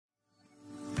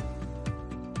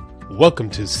Welcome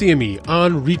to CME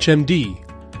on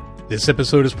ReachMD. This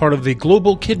episode is part of the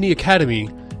Global Kidney Academy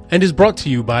and is brought to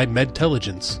you by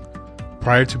Medtelligence.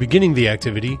 Prior to beginning the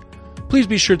activity, please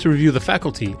be sure to review the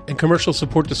faculty and commercial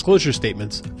support disclosure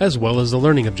statements as well as the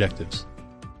learning objectives.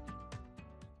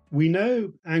 We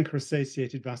know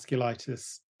ANCA-associated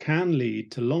vasculitis can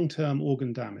lead to long-term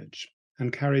organ damage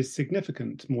and carries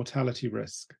significant mortality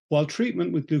risk. While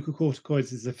treatment with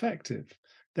glucocorticoids is effective,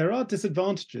 there are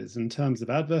disadvantages in terms of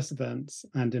adverse events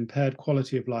and impaired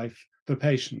quality of life for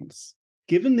patients.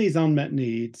 Given these unmet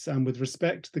needs and with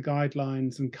respect to the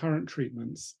guidelines and current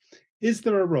treatments, is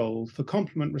there a role for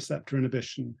complement receptor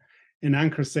inhibition in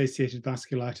ANCA-associated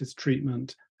vasculitis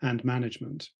treatment and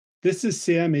management? This is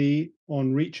CME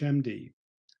on ReachMD,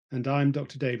 and I'm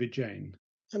Dr. David Jayne.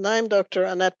 And I'm Dr.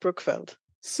 Annette Bruchfeld.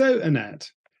 So,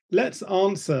 Annette, let's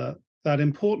answer that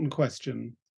important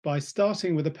question by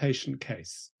starting with a patient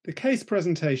case. The case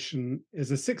presentation is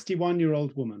a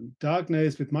 61-year-old woman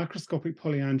diagnosed with microscopic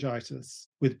polyangiitis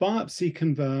with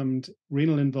biopsy-confirmed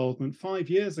renal involvement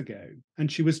 5 years ago,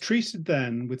 and she was treated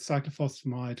then with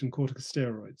cyclophosphamide and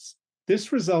corticosteroids.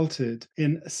 This resulted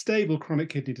in a stable chronic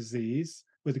kidney disease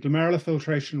with a glomerular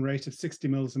filtration rate of 60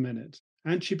 mils a minute,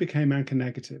 and she became ANCA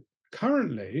negative.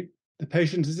 Currently, the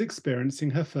patient is experiencing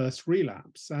her first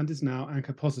relapse and is now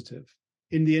ANCA positive.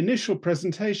 In the initial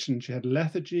presentation, she had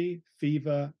lethargy,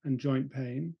 fever, and joint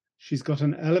pain. She's got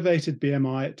an elevated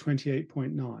BMI at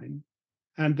 28.9,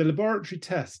 and the laboratory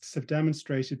tests have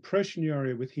demonstrated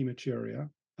proteinuria with hematuria,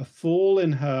 a fall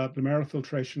in her glomerular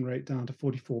filtration rate down to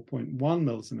 44.1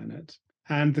 mils a minute,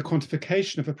 and the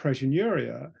quantification of her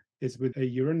proteinuria is with a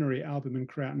urinary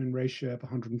albumin-creatinine ratio of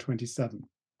 127.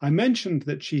 I mentioned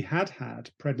that she had had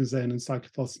prednisone and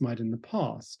cyclophosphamide in the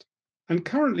past, and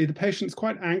currently the patient's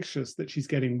quite anxious that she's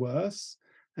getting worse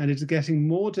and it is getting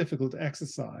more difficult to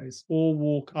exercise or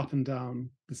walk up and down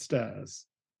the stairs.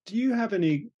 Do you have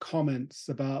any comments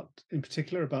in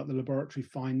particular about the laboratory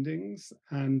findings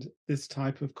and this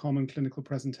type of common clinical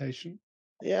presentation?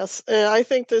 Yes, I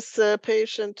think this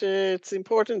patient, it's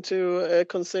important to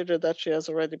consider that she has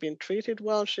already been treated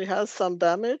well. She has some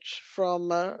damage from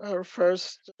her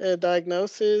first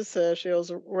diagnosis. She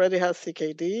also already has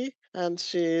CKD and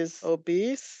she is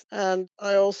obese. And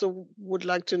I also would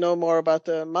like to know more about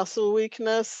the muscle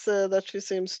weakness that she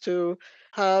seems to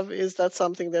have. Is that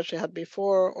something that she had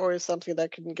before, or is something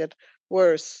that can get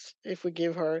worse if we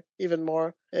give her even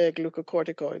more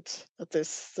glucocorticoids at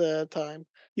this time?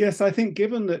 Yes, I think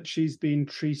given that she's been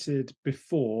treated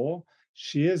before,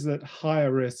 she is at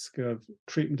higher risk of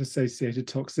treatment-associated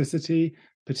toxicity,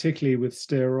 particularly with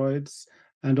steroids,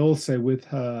 and also with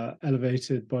her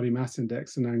elevated body mass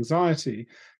index and anxiety.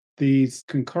 These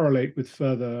can correlate with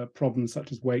further problems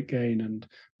such as weight gain and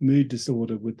mood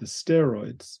disorder with the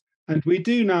steroids. And we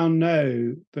do now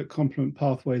know that complement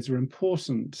pathways are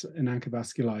important in ANCA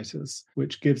vasculitis,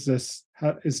 which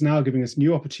is now giving us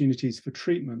new opportunities for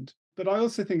treatment. But I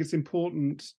also think it's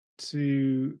important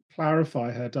to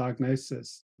clarify her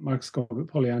diagnosis, microscopic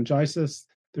polyangiitis.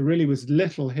 There really was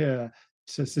little here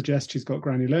to suggest she's got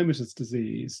granulomatous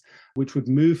disease, which would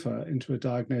move her into a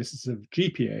diagnosis of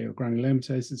GPA or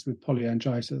granulomatosis with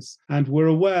polyangiitis. And we're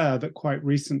aware that quite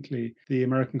recently, the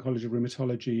American College of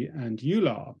Rheumatology and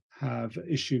EULAR have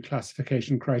issued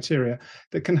classification criteria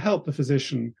that can help the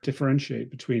physician differentiate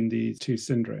between these two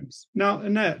syndromes. Now,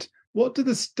 Annette, what do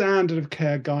the standard of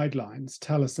care guidelines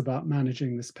tell us about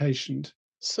managing this patient?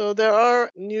 So there are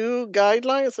new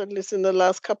guidelines, at least in the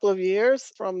last couple of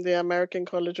years, from the American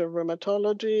College of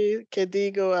Rheumatology,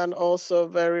 KDIGO, and also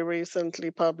very recently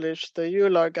published the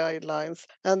EULAR guidelines.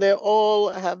 And they all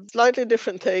have slightly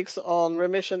different takes on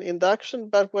remission induction,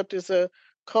 but what is a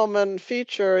common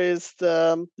feature is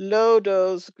the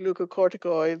low-dose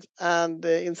glucocorticoids, and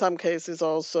in some cases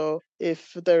also,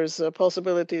 if there's a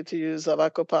possibility to use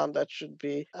avacopan, that should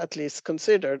be at least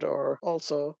considered or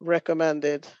also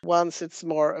recommended once it's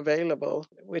more available,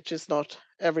 which is not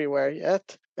everywhere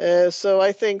yet. So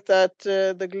I think that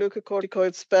the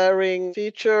glucocorticoid sparing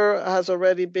feature has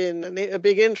already been a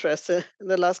big interest in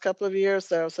the last couple of years.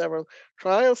 There are several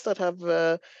trials that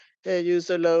have used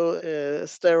a low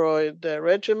steroid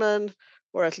regimen,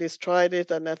 or at least tried it,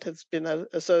 and that has been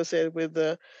associated with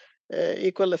the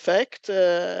equal effect,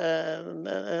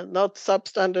 not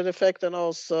substandard effect, and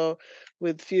also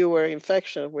with fewer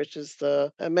infection, which is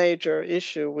a major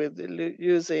issue with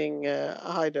using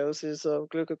high doses of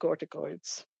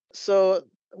glucocorticoids. So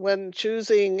when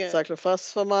choosing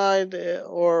cyclophosphamide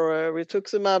or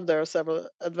rituximab, there are several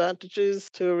advantages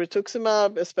to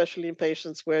rituximab, especially in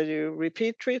patients where you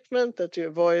repeat treatment, that you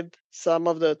avoid some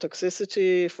of the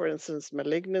toxicity, for instance,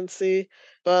 malignancy,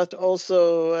 but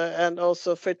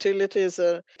also fertility is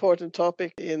an important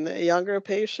topic in younger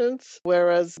patients,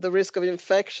 whereas the risk of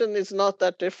infection is not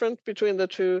that different between the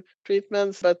two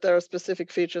treatments, but there are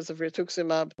specific features of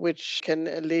rituximab which can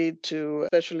lead to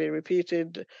especially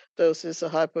repeated doses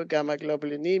of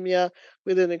hypogammaglobulinemia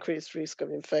with an increased risk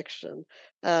of infection.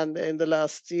 And in the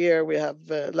last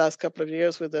couple of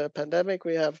years with the pandemic,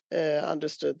 we have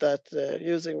understood that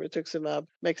using rituximab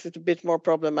makes it a bit more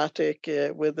problematic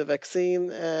with the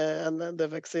vaccine, and then the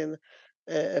vaccine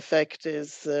effect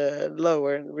is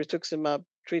lower in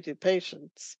rituximab-treated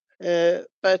patients.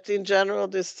 But in general,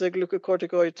 this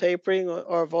glucocorticoid tapering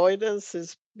or avoidance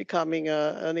is becoming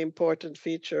an important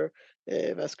feature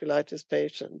in vasculitis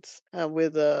patients. And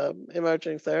with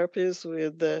emerging therapies,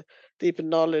 with the deeper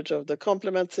knowledge of the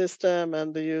complement system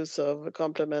and the use of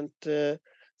complement C5a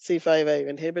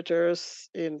inhibitors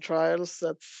in trials,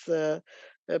 that's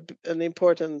an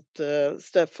important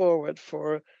step forward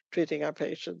for treating our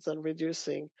patients and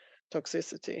reducing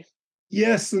toxicity.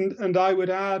 Yes, and I would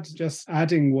add, just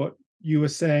adding what you were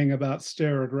saying about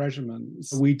steroid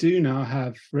regimens, we do now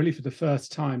have, really for the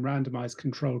first time, randomized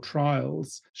controlled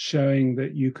trials showing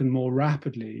that you can more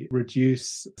rapidly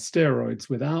reduce steroids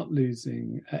without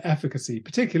losing efficacy,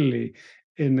 particularly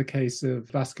in the case of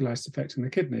vasculitis affecting the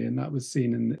kidney, and that was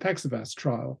seen in the Pexavas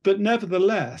trial. But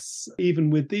nevertheless, even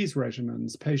with these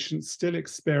regimens, patients still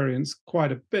experience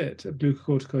quite a bit of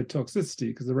glucocorticoid toxicity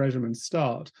because the regimens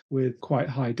start with quite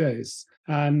high dose.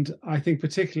 And I think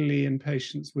particularly in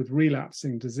patients with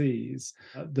relapsing disease,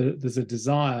 there's a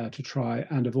desire to try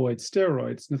and avoid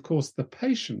steroids. And of course, the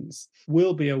patients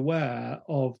will be aware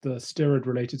of the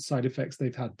steroid-related side effects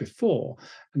they've had before.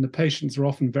 And the patients are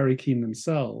often very keen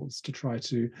themselves to try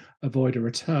to avoid a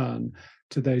return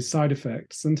to those side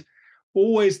effects. And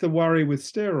always the worry with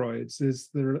steroids is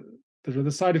there are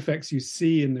the side effects you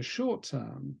see in the short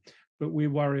term, but we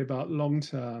worry about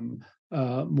long-term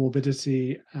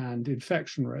morbidity and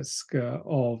infection risk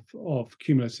of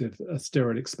cumulative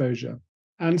steroid exposure.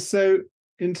 And so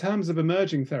in terms of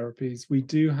emerging therapies, we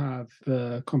do have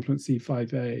the complement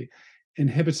C5a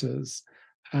inhibitors,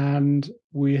 and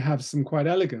we have some quite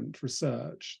elegant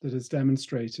research that has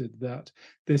demonstrated that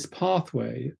this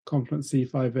pathway, complement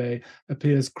C5a,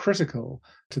 appears critical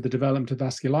to the development of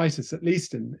vasculitis, at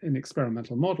least in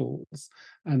experimental models.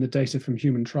 And the data from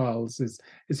human trials is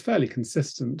fairly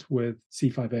consistent with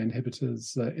C5a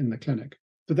inhibitors in the clinic.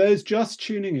 For those just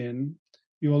tuning in,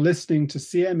 you're listening to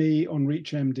CME on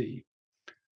ReachMD.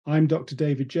 I'm Dr.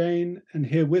 David Jayne, and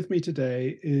here with me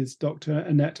today is Dr.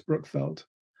 Annette Bruchfeld.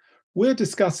 We're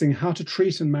discussing how to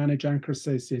treat and manage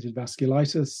ANCA-associated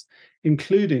vasculitis,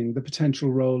 including the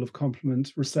potential role of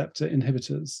complement receptor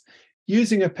inhibitors,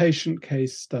 using a patient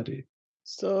case study.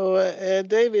 So,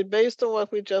 David, based on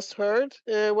what we just heard,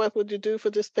 what would you do for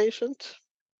this patient?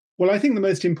 Well, I think the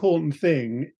most important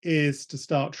thing is to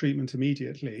start treatment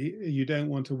immediately. You don't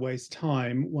want to waste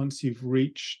time once you've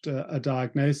reached a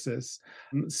diagnosis.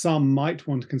 Some might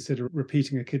want to consider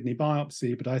repeating a kidney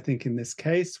biopsy, but I think in this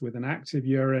case, with an active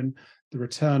urine, the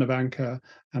return of ANCA,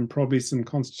 and probably some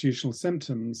constitutional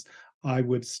symptoms, I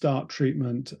would start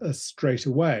treatment straight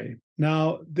away.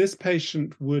 Now, this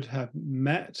patient would have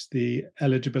met the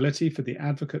eligibility for the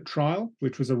Advocate trial,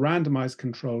 which was a randomized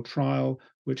controlled trial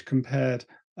which compared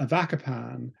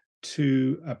avacopan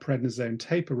to a prednisone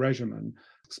taper regimen,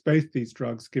 both these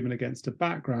drugs given against a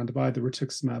background of either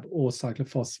rituximab or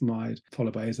cyclophosphamide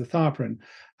followed by azathioprine.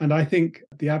 And I think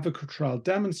the Advocate trial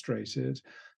demonstrated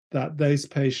that those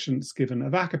patients given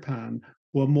avacopan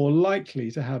were more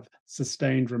likely to have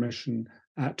sustained remission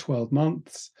at 12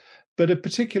 months. But of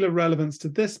particular relevance to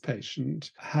this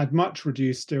patient, had much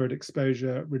reduced steroid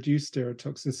exposure, reduced steroid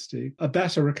toxicity, a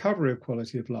better recovery of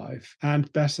quality of life,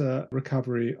 and better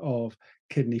recovery of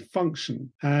kidney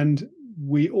function. And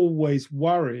we always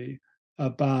worry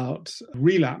about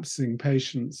relapsing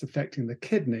patients affecting the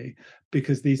kidney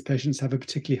because these patients have a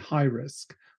particularly high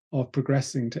risk of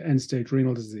progressing to end-stage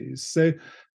renal disease. So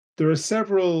there are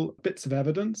several bits of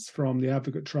evidence from the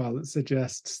Advocate trial that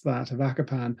suggests that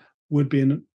avacopan would be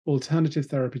an alternative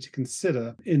therapy to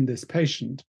consider in this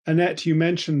patient. Annette, you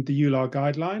mentioned the EULAR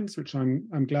guidelines, which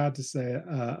I'm glad to say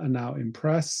are now in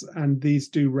press, and these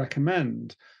do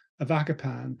recommend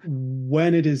avacopan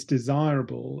when it is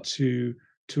desirable to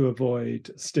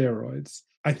avoid steroids.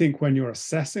 I think when you're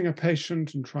assessing a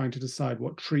patient and trying to decide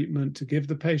what treatment to give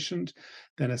the patient,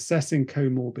 then assessing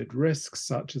comorbid risks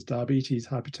such as diabetes,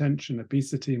 hypertension,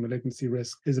 obesity, malignancy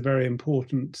risk is a very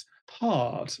important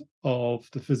part of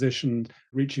the physician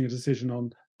reaching a decision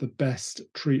on the best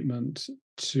treatment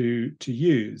to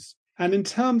use. And in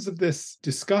terms of this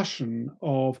discussion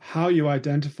of how you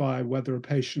identify whether a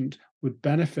patient would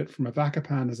benefit from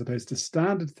avacopan as opposed to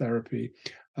standard therapy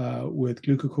with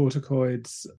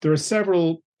glucocorticoids, there are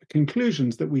several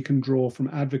conclusions that we can draw from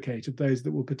ADVOCATE of those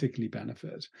that will particularly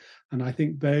benefit. And I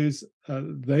think those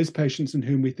patients in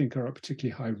whom we think are at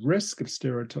particularly high risk of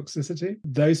steroid toxicity,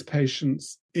 those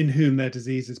patients in whom their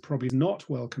disease is probably not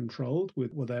well controlled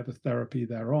with whatever therapy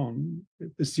they're on,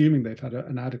 assuming they've had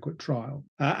an adequate trial,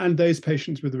 and those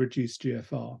patients with a reduced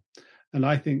GFR. And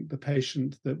I think the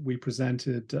patient that we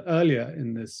presented earlier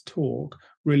in this talk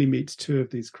really meets two of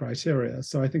these criteria.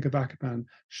 So I think avacopan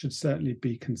should certainly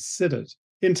be considered.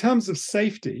 In terms of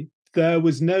safety, there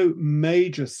was no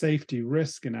major safety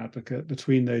risk in ADVOCATE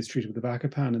between those treated with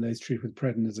avacopan and those treated with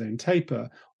prednisone taper,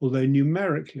 although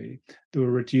numerically there were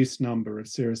a reduced number of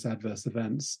serious adverse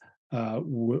events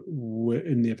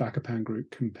in the avacopan group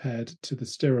compared to the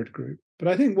steroid group. But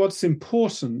I think what's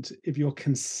important if you're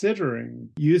considering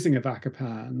using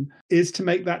avacopan is to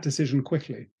make that decision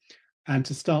quickly and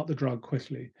to start the drug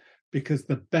quickly, because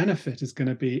the benefit is going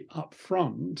to be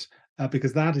upfront,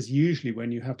 because that is usually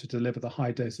when you have to deliver the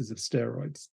high doses of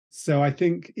steroids. So I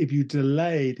think if you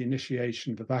delay the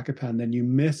initiation of avacopan, then you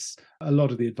miss a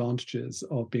lot of the advantages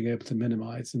of being able to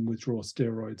minimize and withdraw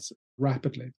steroids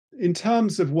rapidly. In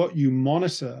terms of what you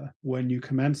monitor when you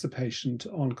commence a patient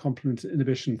on complement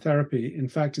inhibition therapy, in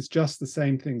fact, it's just the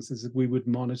same things as we would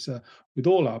monitor with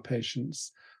all our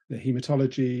patients: the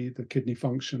hematology, the kidney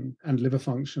function, and liver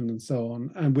function, and so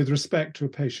on. And with respect to a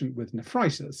patient with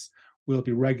nephritis, we'll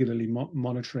be regularly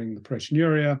monitoring the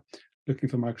proteinuria, looking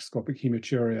for microscopic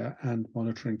hematuria, and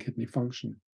monitoring kidney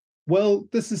function. Well,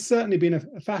 this has certainly been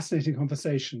a fascinating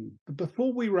conversation. But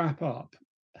before we wrap up,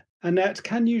 Annette,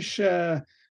 can you share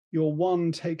your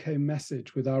one take-home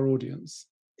message with our audience?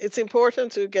 It's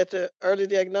important to get an early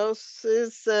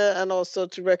diagnosis and also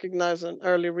to recognize an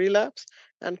early relapse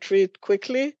and treat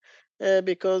quickly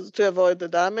because to avoid the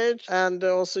damage, and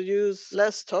also use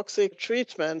less toxic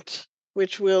treatment,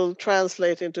 which will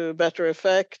translate into a better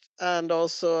effect and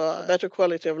also a better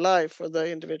quality of life for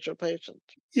the individual patient.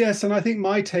 Yes, and I think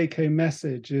my take-home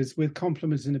message is with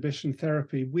complement inhibition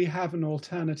therapy, we have an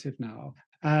alternative now.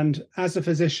 And as a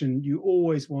physician, you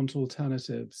always want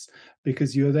alternatives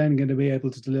because you're then going to be able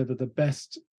to deliver the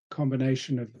best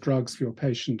combination of drugs for your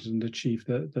patient and achieve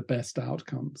the best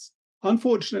outcomes.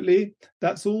 Unfortunately,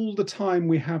 that's all the time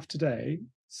we have today.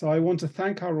 So I want to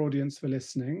thank our audience for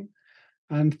listening.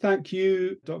 And thank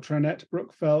you, Dr. Annette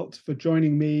Bruchfeld, for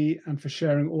joining me and for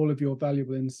sharing all of your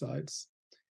valuable insights.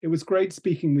 It was great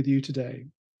speaking with you today.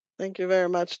 Thank you very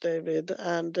much, David,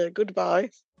 and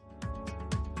goodbye.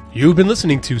 You've been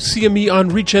listening to CME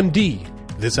on ReachMD.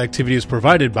 This activity is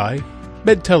provided by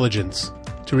Medtelligence.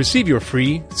 To receive your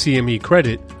free CME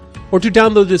credit or to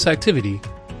download this activity,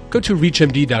 go to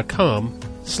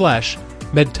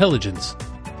reachmd.com/Medtelligence.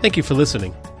 Thank you for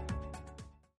listening.